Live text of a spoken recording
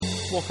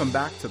Welcome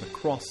back to the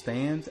Cross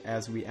Stands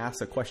as we ask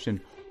the question,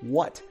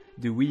 what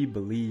do we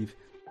believe?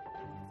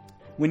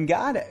 When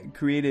God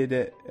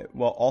created,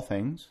 all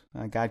things,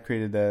 God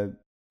created the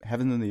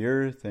heavens and the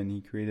earth, and He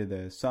created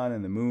the sun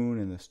and the moon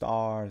and the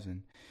stars.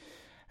 And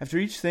after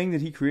each thing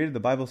that He created,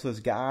 the Bible says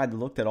God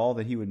looked at all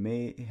that He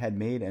had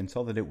made and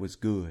saw that it was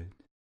good.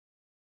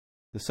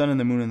 The sun and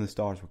the moon and the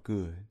stars were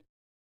good.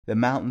 The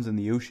mountains and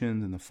the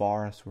oceans and the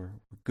forests were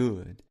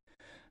good.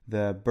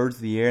 The birds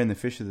of the air and the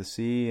fish of the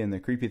sea and the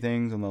creepy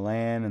things on the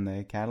land and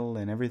the cattle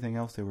and everything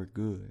else, they were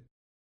good.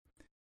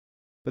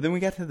 But then we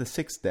got to the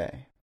sixth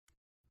day,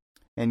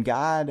 and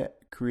God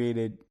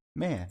created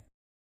man.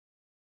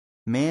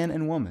 Man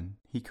and woman,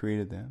 He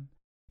created them.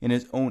 In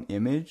His own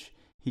image,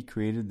 He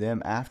created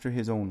them. After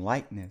His own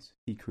likeness,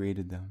 He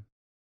created them.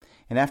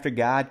 And after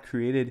God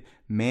created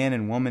man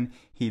and woman,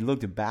 He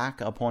looked back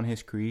upon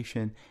His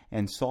creation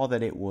and saw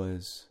that it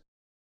was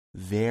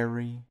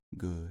very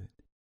good.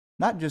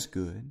 Not just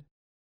good,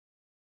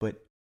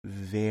 but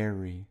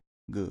very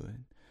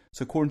good.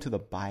 So according to the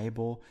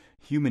Bible,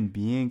 human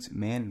beings,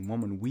 man and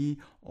woman, we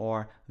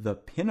are the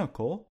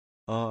pinnacle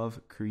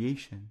of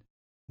creation.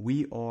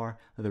 We are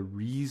the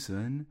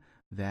reason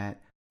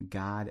that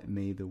God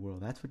made the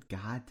world. That's what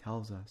God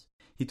tells us.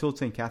 He told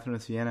St. Catherine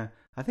of Siena,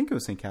 I think it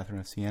was St. Catherine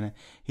of Siena,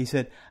 He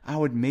said, I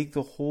would make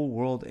the whole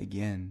world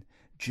again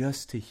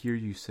just to hear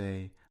you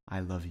say,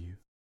 I love you.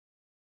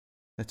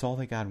 That's all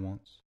that God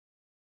wants.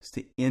 Is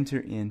to enter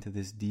into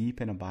this deep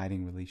and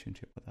abiding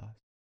relationship with us.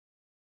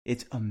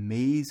 It's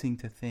amazing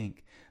to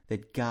think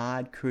that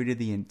God created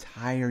the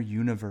entire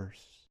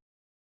universe.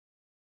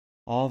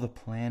 All the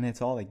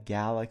planets, all the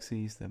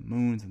galaxies, the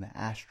moons and the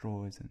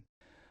asteroids and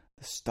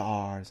the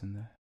stars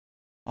and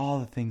all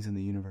the things in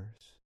the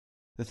universe.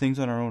 The things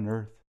on our own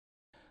earth.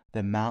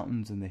 The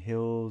mountains and the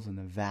hills and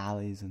the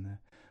valleys and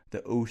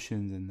the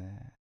oceans and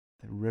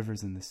the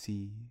rivers and the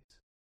seas.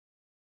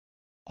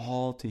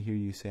 All to hear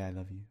you say, I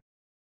love you.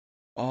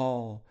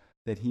 All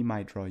that He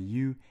might draw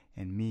you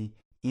and me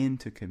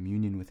into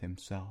communion with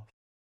Himself.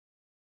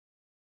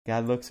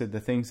 God looks at the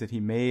things that He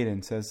made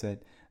and says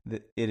that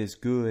it is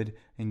good.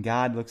 And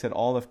God looks at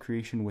all of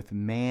creation with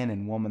man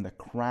and woman, the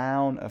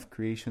crown of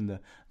creation,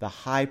 the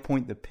high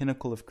point, the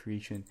pinnacle of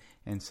creation,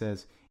 and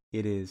says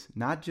it is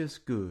not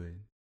just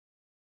good,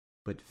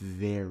 but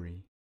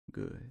very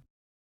good.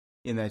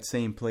 In that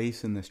same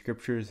place in the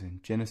scriptures, in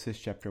Genesis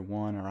chapter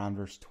 1, around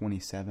verse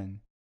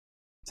 27,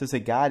 it says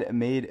that God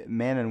made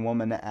man and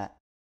woman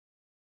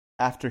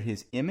after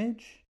His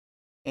image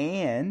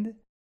and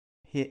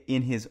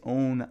in His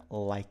own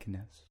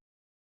likeness.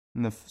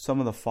 And some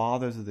of the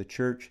fathers of the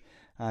church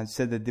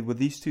said that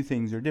these two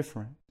things are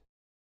different.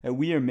 That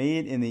we are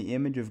made in the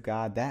image of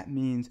God. That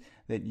means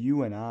that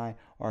you and I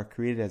are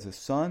created as a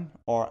son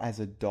or as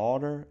a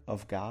daughter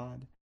of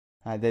God.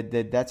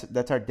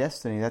 That's our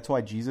destiny. That's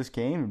why Jesus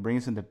came and bring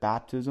us into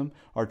baptism,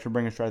 or to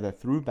bring us rather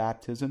through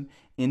baptism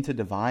into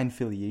divine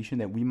filiation,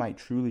 that we might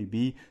truly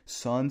be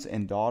sons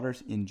and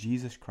daughters in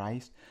Jesus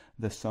Christ,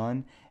 the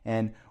Son.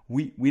 And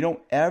we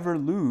don't ever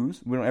lose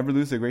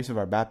the grace of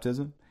our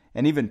baptism.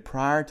 And even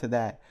prior to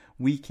that,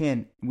 we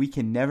can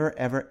never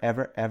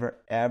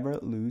ever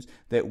lose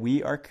that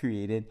we are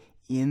created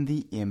in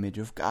the image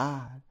of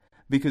God,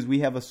 because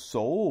we have a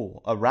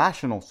soul, a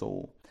rational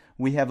soul.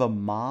 We have a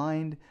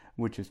mind,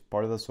 which is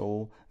part of the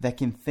soul, that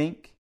can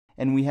think,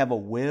 and we have a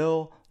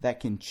will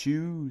that can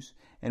choose,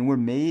 and we're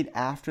made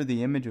after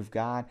the image of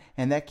God,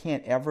 and that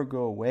can't ever go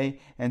away.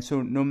 And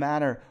so no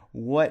matter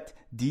what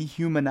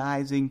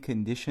dehumanizing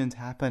conditions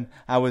happen,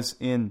 I was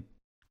in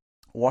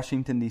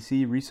Washington,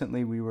 D.C.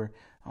 recently. We were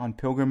on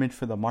pilgrimage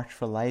for the March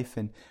for Life,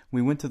 and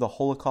we went to the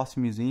Holocaust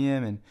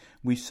Museum, and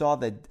we saw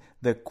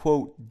the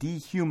quote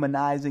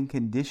dehumanizing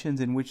conditions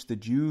in which the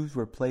Jews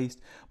were placed.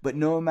 But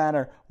no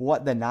matter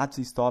what the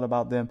Nazis thought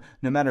about them,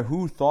 no matter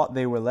who thought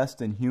they were less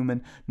than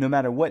human, no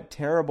matter what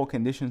terrible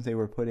conditions they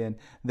were put in,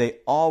 they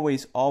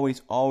always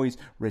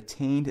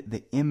retained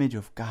the image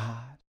of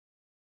God.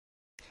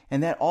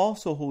 And that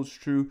also holds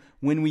true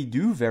when we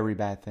do very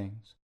bad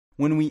things.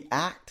 When we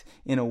act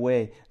in a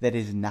way that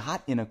is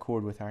not in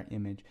accord with our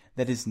image,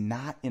 that is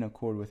not in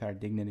accord with our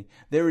dignity.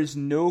 There is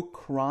no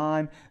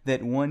crime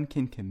that one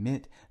can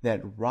commit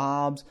that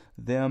robs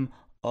them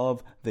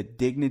of the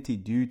dignity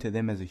due to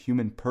them as a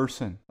human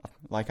person.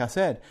 Like I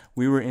said,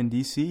 we were in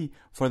D.C.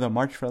 for the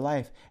March for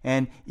Life,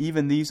 and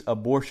even these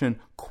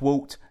abortion,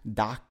 quote,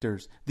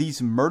 doctors,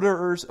 these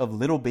murderers of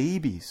little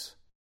babies,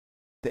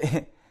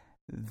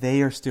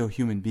 they are still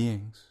human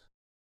beings.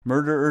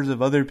 Murderers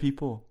of other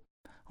people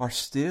are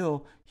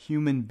still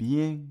human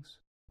beings.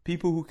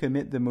 People who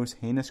commit the most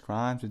heinous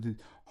crimes and do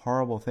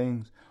horrible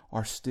things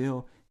are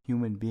still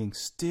human beings,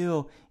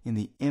 still in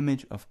the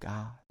image of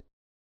God.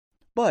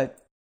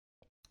 But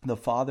the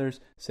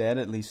fathers said,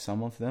 at least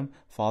some of them,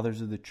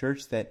 fathers of the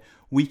church, that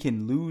we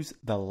can lose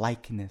the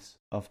likeness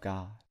of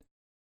God.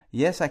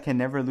 Yes, I can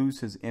never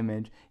lose His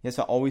image. Yes,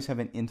 I always have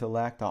an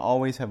intellect. I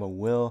always have a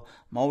will.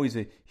 I'm always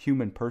a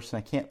human person.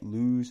 I can't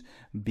lose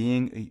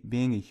being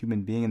a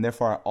human being, and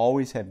therefore I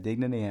always have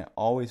dignity and I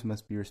always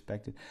must be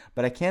respected.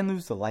 But I can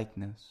lose the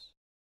likeness.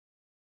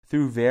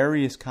 through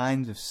various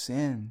kinds of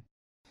sin.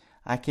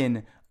 I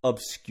can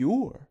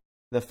obscure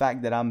the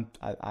fact that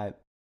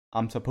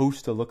I'm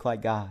supposed to look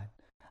like God.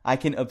 I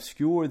can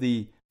obscure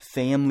the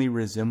family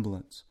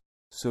resemblance,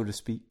 so to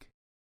speak,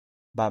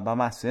 by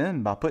my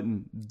sin, by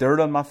putting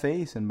dirt on my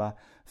face and by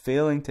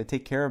failing to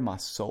take care of my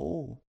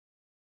soul.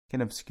 I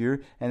can obscure,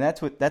 and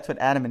that's what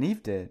Adam and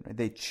Eve did. Right?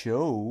 They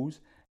chose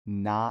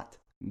not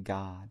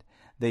God.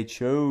 They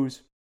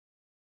chose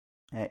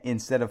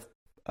instead of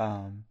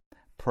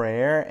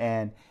prayer,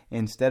 and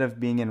instead of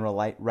being in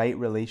right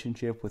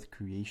relationship with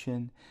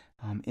creation,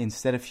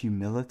 instead of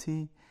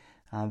humility,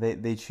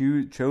 they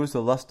chose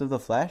the lust of the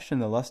flesh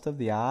and the lust of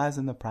the eyes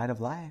and the pride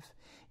of life.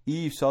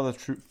 Eve saw the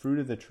fruit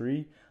of the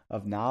tree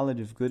of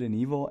knowledge of good and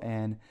evil,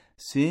 and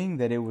seeing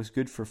that it was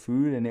good for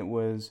food, and it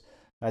was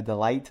a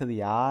delight to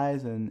the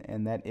eyes,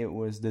 and that it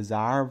was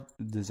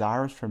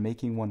desirous for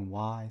making one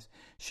wise,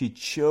 she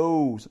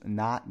chose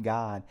not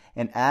God.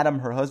 And Adam,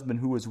 her husband,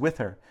 who was with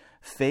her,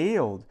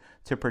 failed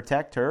to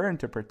protect her and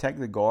to protect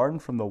the garden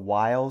from the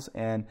wiles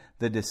and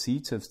the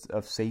deceits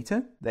of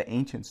Satan, the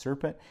ancient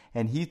serpent.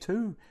 And he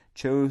too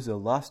chose the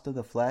lust of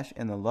the flesh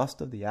and the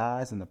lust of the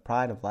eyes and the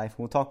pride of life.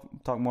 We'll talk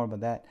more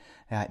about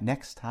that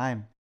next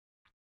time.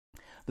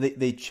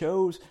 They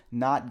chose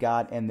not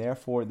God, and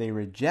therefore they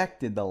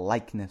rejected the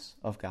likeness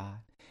of God.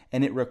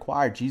 And it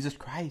required Jesus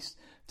Christ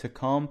to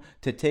come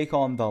to take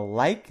on the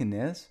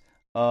likeness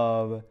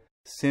of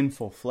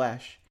sinful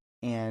flesh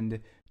and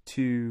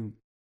to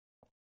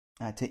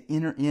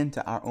enter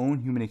into our own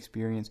human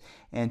experience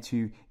and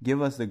to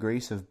give us the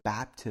grace of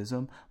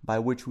baptism by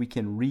which we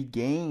can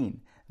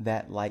regain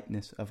that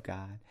likeness of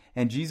God.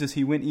 And Jesus,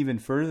 he went even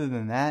further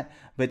than that.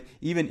 But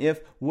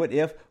what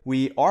if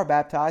we are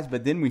baptized,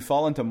 but then we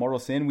fall into mortal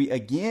sin? We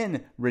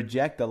again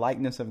reject the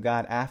likeness of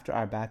God after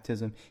our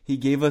baptism. He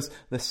gave us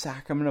the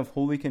sacrament of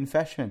holy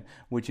confession,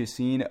 which is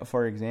seen,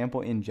 for example,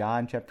 in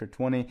John chapter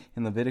 20,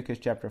 in Leviticus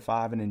chapter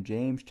 5, and in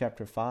James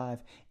chapter 5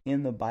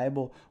 in the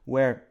Bible,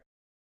 where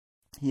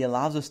he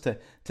allows us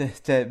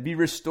to be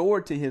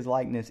restored to his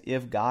likeness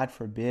if, God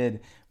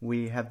forbid,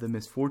 we have the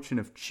misfortune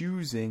of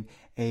choosing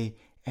a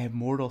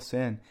mortal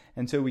sin.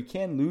 And so we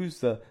can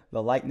lose the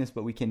likeness,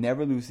 but we can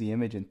never lose the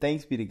image. And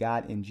thanks be to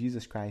God in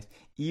Jesus Christ,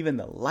 even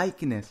the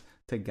likeness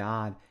to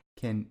God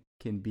can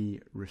be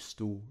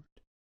restored.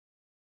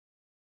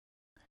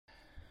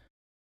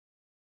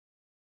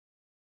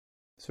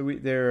 So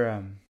there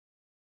are,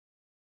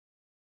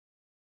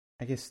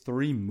 I guess,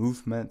 three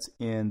movements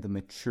in the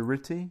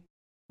maturity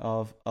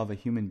of a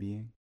human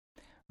being.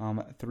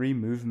 Three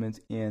movements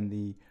in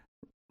the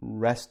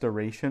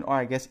restoration, or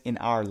I guess in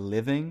our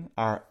living,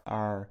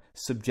 our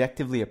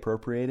subjectively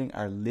appropriating,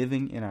 our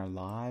living in our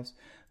lives,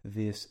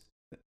 this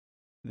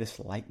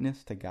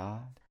likeness to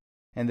God.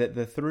 And that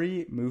the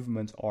three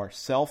movements are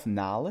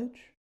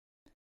self-knowledge,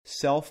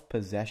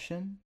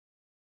 self-possession,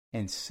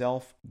 and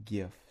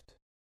self-gift.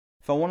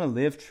 If I want to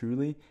live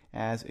truly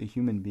as a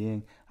human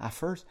being, I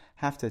first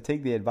have to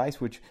take the advice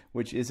which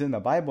is in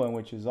the Bible and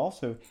which is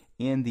also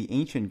in the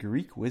ancient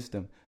Greek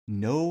wisdom.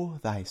 Know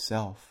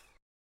thyself.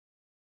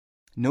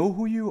 Know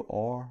who you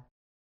are.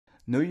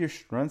 Know your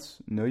strengths.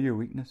 Know your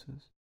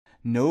weaknesses.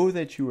 Know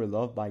that you are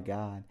loved by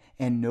God,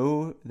 and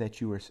know that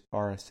you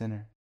are a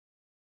sinner.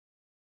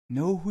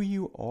 Know who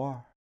you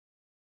are.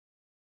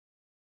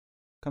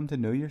 Come to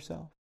know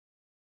yourself.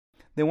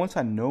 Then once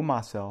I know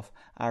myself,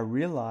 I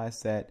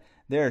realize that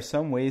there are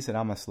some ways that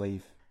I'm a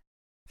slave.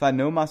 If I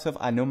know myself,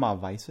 I know my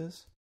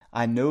vices.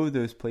 I know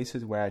those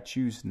places where I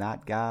choose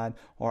not God,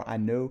 or I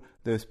know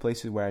those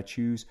places where I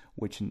choose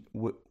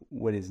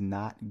what is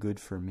not good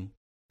for me.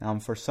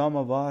 For some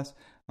of us,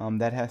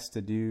 that has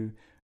to do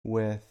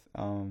with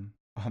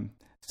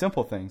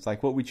simple things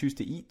like what we choose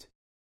to eat.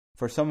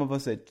 For some of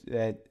us,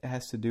 it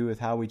has to do with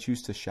how we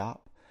choose to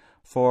shop.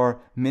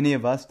 For many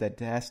of us, that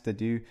has to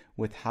do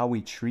with how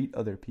we treat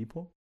other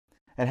people.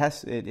 It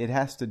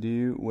has to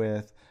do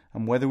with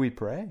whether we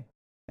pray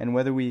and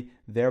whether we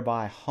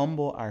thereby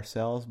humble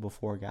ourselves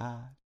before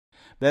God.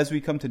 But as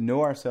we come to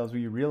know ourselves,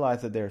 we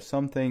realize that there are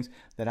some things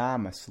that I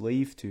am a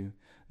slave to.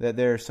 That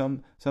there are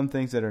some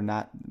things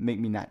that make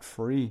me not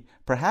free.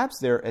 Perhaps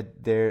they're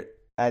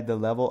at the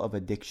level of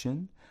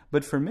addiction.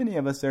 But for many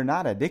of us, they're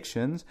not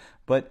addictions,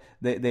 but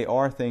they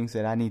are things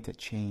that I need to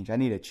change. I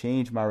need to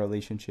change my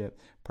relationship,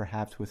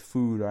 perhaps with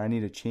food, or I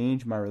need to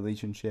change my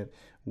relationship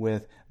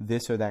with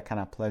this or that kind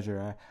of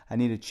pleasure. I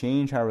need to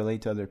change how I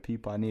relate to other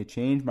people. I need to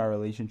change my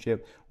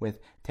relationship with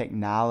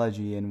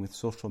technology and with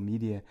social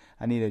media.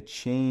 I need to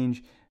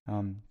change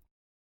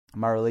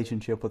my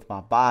relationship with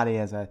my body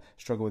as I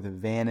struggle with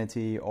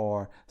vanity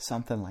or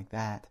something like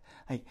that.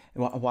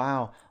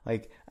 Wow.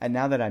 And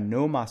now that I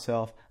know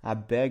myself, I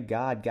beg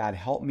God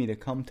help me to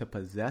come to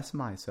possess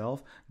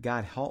myself.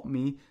 God help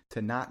me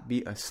to not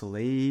be a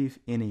slave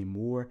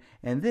anymore.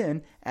 And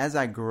then as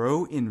I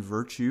grow in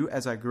virtue,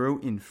 as I grow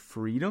in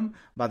freedom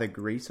by the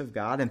grace of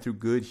God and through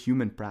good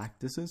human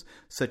practices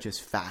such as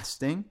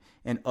fasting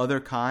and other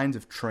kinds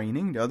of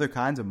training, other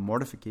kinds of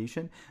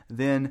mortification,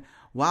 then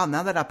wow,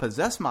 now that I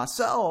possess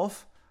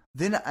myself,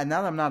 now that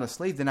I'm not a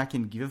slave, then I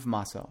can give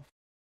myself.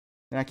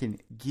 then I can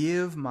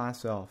give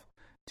myself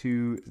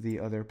to the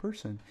other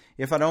person.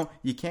 If I don't,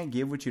 you can't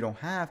give what you don't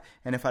have.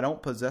 And if I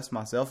don't possess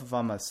myself, if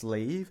I'm a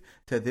slave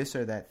to this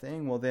or that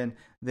thing, well,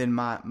 then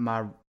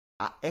my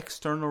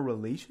external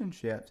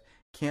relationships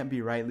can't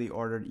be rightly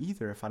ordered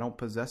either. If I don't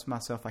possess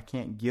myself, I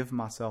can't give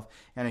myself.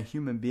 And a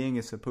human being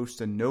is supposed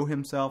to know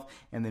himself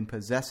and then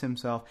possess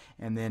himself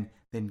and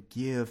then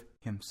give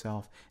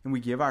himself. And we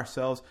give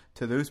ourselves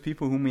to those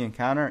people whom we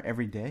encounter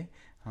every day.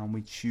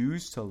 We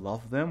choose to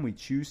love them. We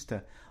choose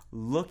to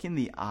look in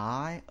the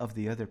eye of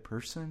the other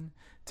person,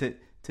 to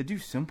do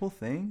simple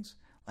things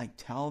like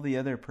tell the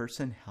other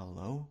person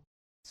hello.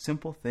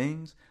 Simple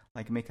things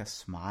like make a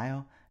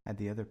smile at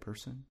the other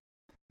person.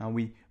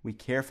 We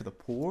care for the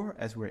poor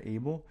as we're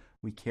able.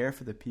 We care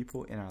for the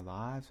people in our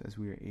lives as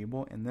we are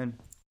able. And then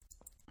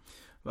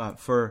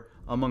for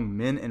among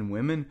men and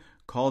women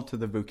called to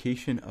the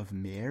vocation of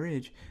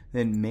marriage,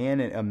 then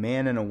a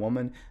man and a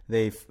woman,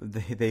 they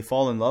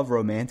fall in love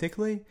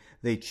romantically.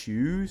 They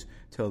choose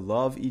to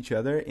love each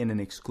other in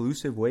an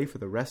exclusive way for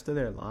the rest of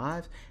their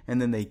lives,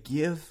 and then they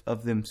give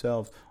of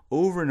themselves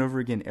over and over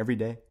again every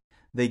day.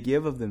 They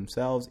give of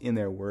themselves in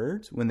their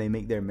words when they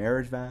make their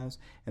marriage vows,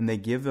 and they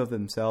give of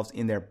themselves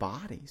in their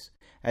bodies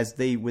as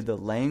they, with the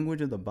language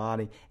of the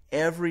body,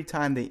 every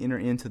time they enter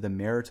into the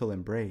marital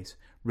embrace,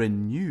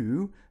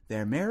 renew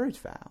their marriage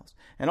vows.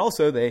 And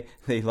also they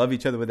love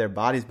each other with their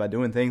bodies by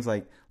doing things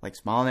like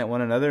smiling at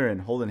one another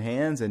and holding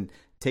hands and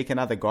taking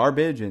out the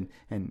garbage and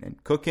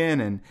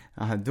cooking and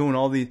doing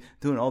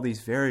all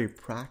these very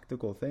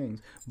practical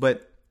things.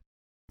 But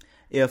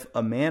if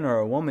a man or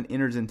a woman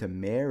enters into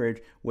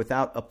marriage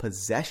without a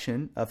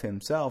possession of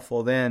himself,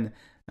 well then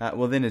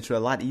it's a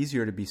lot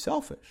easier to be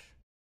selfish.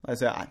 I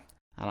say, I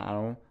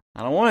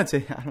don't want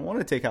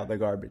to take out the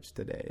garbage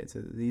today. It's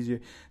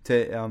easier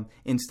to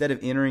instead of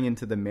entering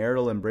into the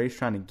marital embrace,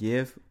 trying to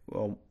give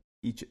of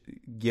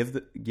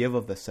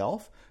the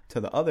self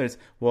to the others.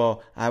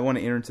 Well, I want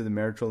to enter into the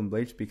marital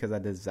embrace because I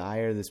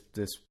desire this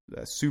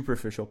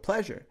superficial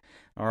pleasure,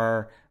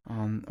 or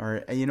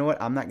you know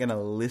what? I'm not going to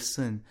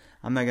listen.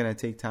 I'm not going to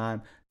take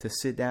time to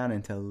sit down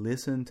and to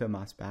listen to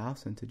my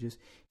spouse and to just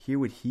hear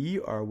what he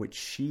or what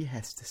she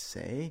has to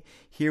say,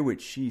 hear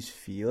what she's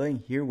feeling,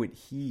 hear what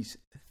he's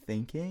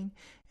thinking,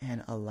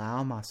 and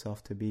allow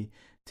myself to be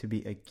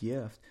a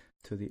gift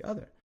to the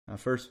other.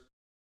 First,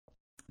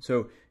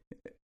 so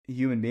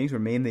human beings were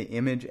made in the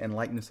image and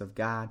likeness of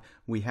God.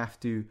 We have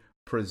to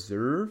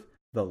preserve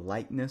the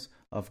likeness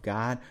of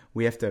God.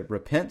 We have to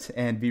repent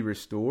and be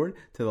restored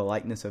to the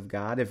likeness of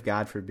God. If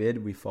God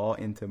forbid we fall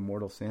into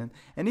mortal sin,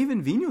 and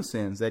even venial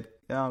sins that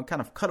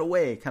kind of cut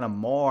away, kind of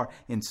mar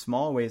in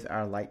small ways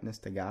our likeness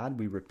to God.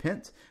 We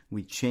repent,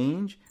 we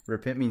change.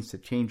 Repent means to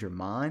change your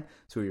mind.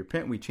 So we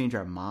repent, we change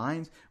our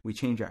minds, we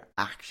change our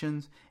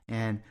actions,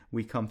 and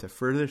we come to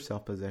further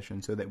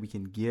self-possession so that we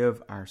can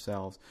give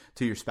ourselves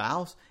to your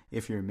spouse,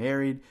 if you're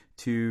married,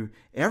 to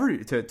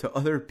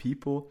other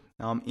people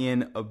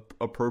in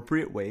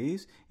appropriate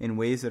ways, in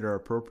ways that are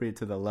appropriate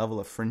to the level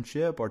of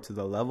friendship or to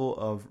the level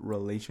of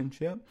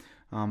relationship.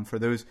 For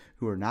those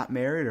who are not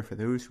married or for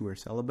those who are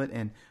celibate,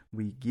 and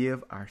we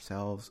give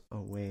ourselves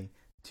away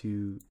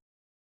to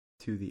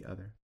the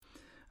other.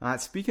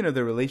 Speaking of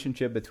the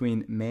relationship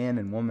between man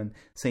and woman,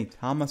 St.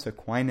 Thomas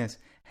Aquinas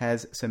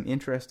has some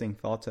interesting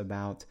thoughts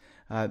about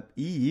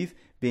Eve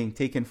being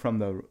taken from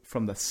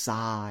the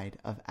side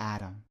of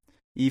Adam.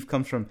 Eve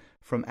comes from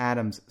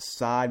Adam's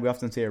side. We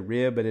often say a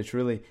rib, but it's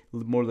really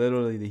more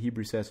literally the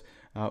Hebrew says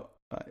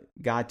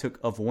God took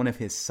of one of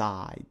his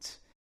sides.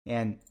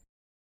 And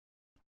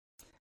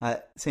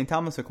St.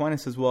 Thomas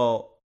Aquinas says,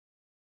 well,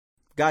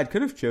 God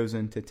could have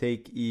chosen to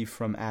take Eve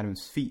from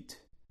Adam's feet,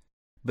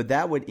 but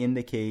that would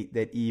indicate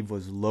that Eve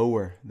was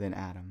lower than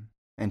Adam,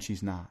 and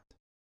she's not.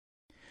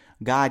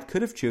 God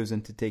could have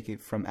chosen to take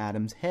it from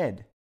Adam's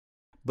head,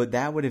 but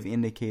that would have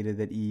indicated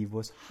that Eve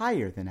was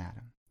higher than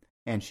Adam,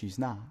 and she's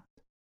not.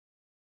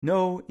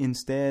 No,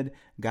 instead,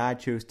 God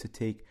chose to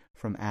take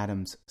from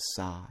Adam's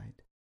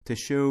side to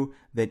show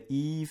that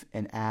Eve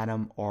and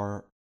Adam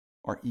are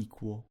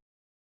equal.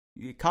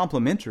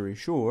 Complementary,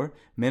 sure.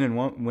 Men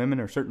and women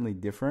are certainly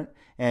different,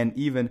 and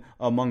even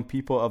among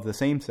people of the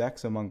same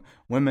sex, among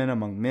women,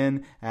 among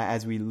men,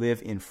 as we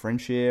live in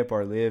friendship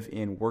or live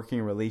in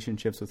working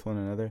relationships with one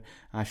another,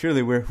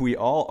 surely we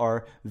all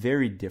are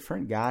very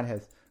different. God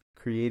has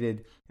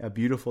created a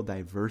beautiful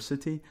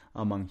diversity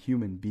among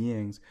human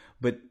beings,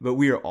 but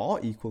we are all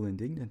equal in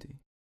dignity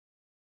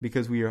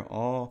because we are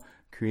all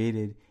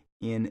created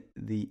in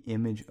the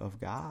image of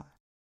God.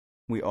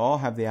 We all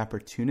have the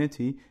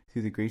opportunity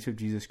through the grace of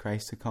Jesus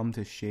Christ to come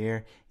to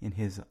share in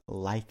his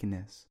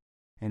likeness.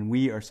 And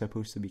we are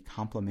supposed to be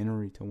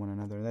complementary to one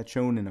another. That's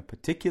shown in a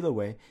particular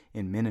way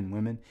in men and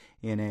women,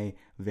 in a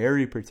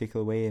very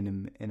particular way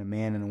in a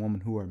man and a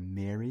woman who are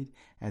married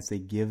as they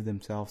give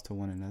themselves to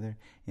one another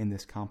in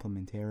this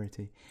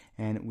complementarity.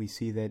 And we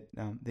see that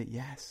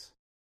yes,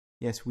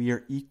 we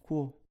are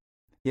equal.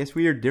 Yes,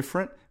 we are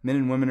different. Men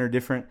and women are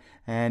different.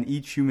 And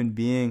each human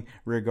being,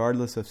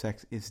 regardless of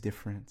sex, is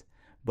different.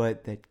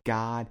 But that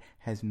God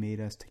has made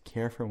us to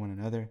care for one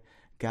another.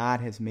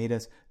 God has made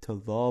us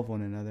to love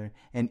one another.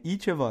 And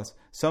each of us,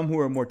 some who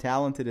are more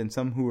talented and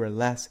some who are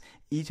less,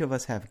 each of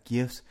us have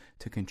gifts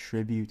to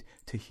contribute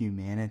to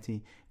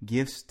humanity,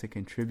 gifts to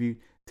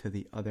contribute to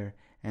the other.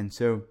 And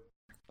so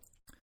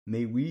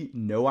may we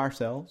know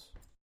ourselves.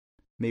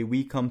 May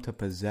we come to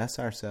possess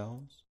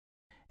ourselves.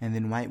 And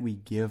then might we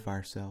give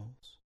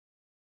ourselves.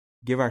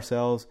 Give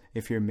ourselves,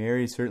 if you're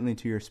married, certainly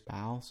to your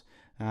spouse.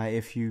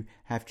 If you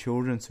have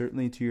children,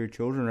 certainly to your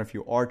children. Or if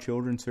you are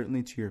children,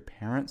 certainly to your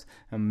parents.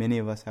 Many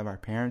of us have our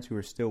parents who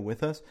are still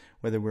with us,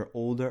 whether we're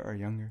older or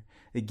younger.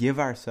 To give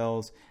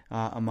ourselves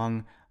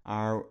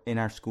in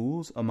our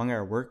schools, among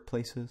our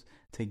workplaces,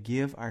 to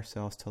give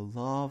ourselves to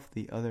love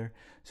the other,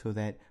 so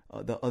that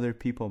the other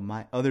people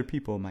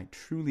might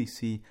truly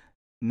see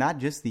not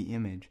just the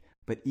image,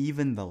 but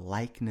even the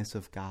likeness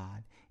of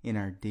God in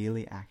our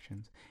daily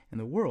actions. And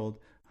the world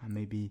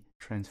may be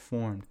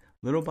transformed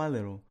little by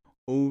little,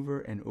 over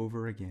and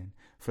over again,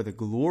 for the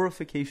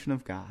glorification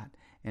of God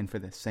and for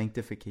the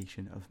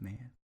sanctification of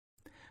man.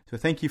 So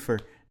thank you for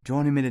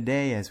joining me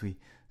today as we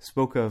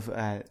spoke of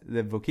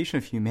the vocation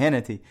of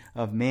humanity,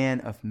 of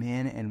man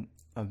and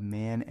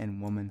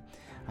woman.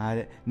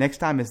 Next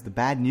time is the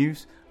bad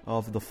news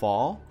of the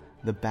fall,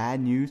 the bad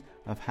news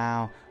of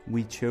how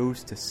we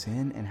chose to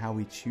sin and how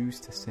we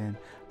choose to sin.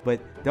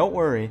 But don't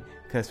worry,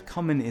 because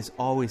coming is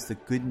always the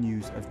good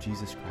news of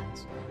Jesus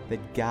Christ,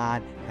 that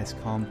God has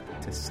come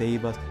to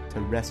save us, to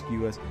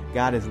rescue us.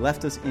 God has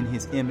left us in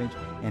His image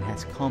and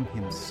has come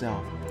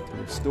Himself to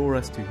restore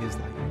us to His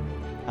likeness.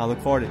 I look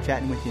forward to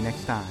chatting with you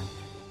next time.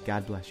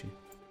 God bless you.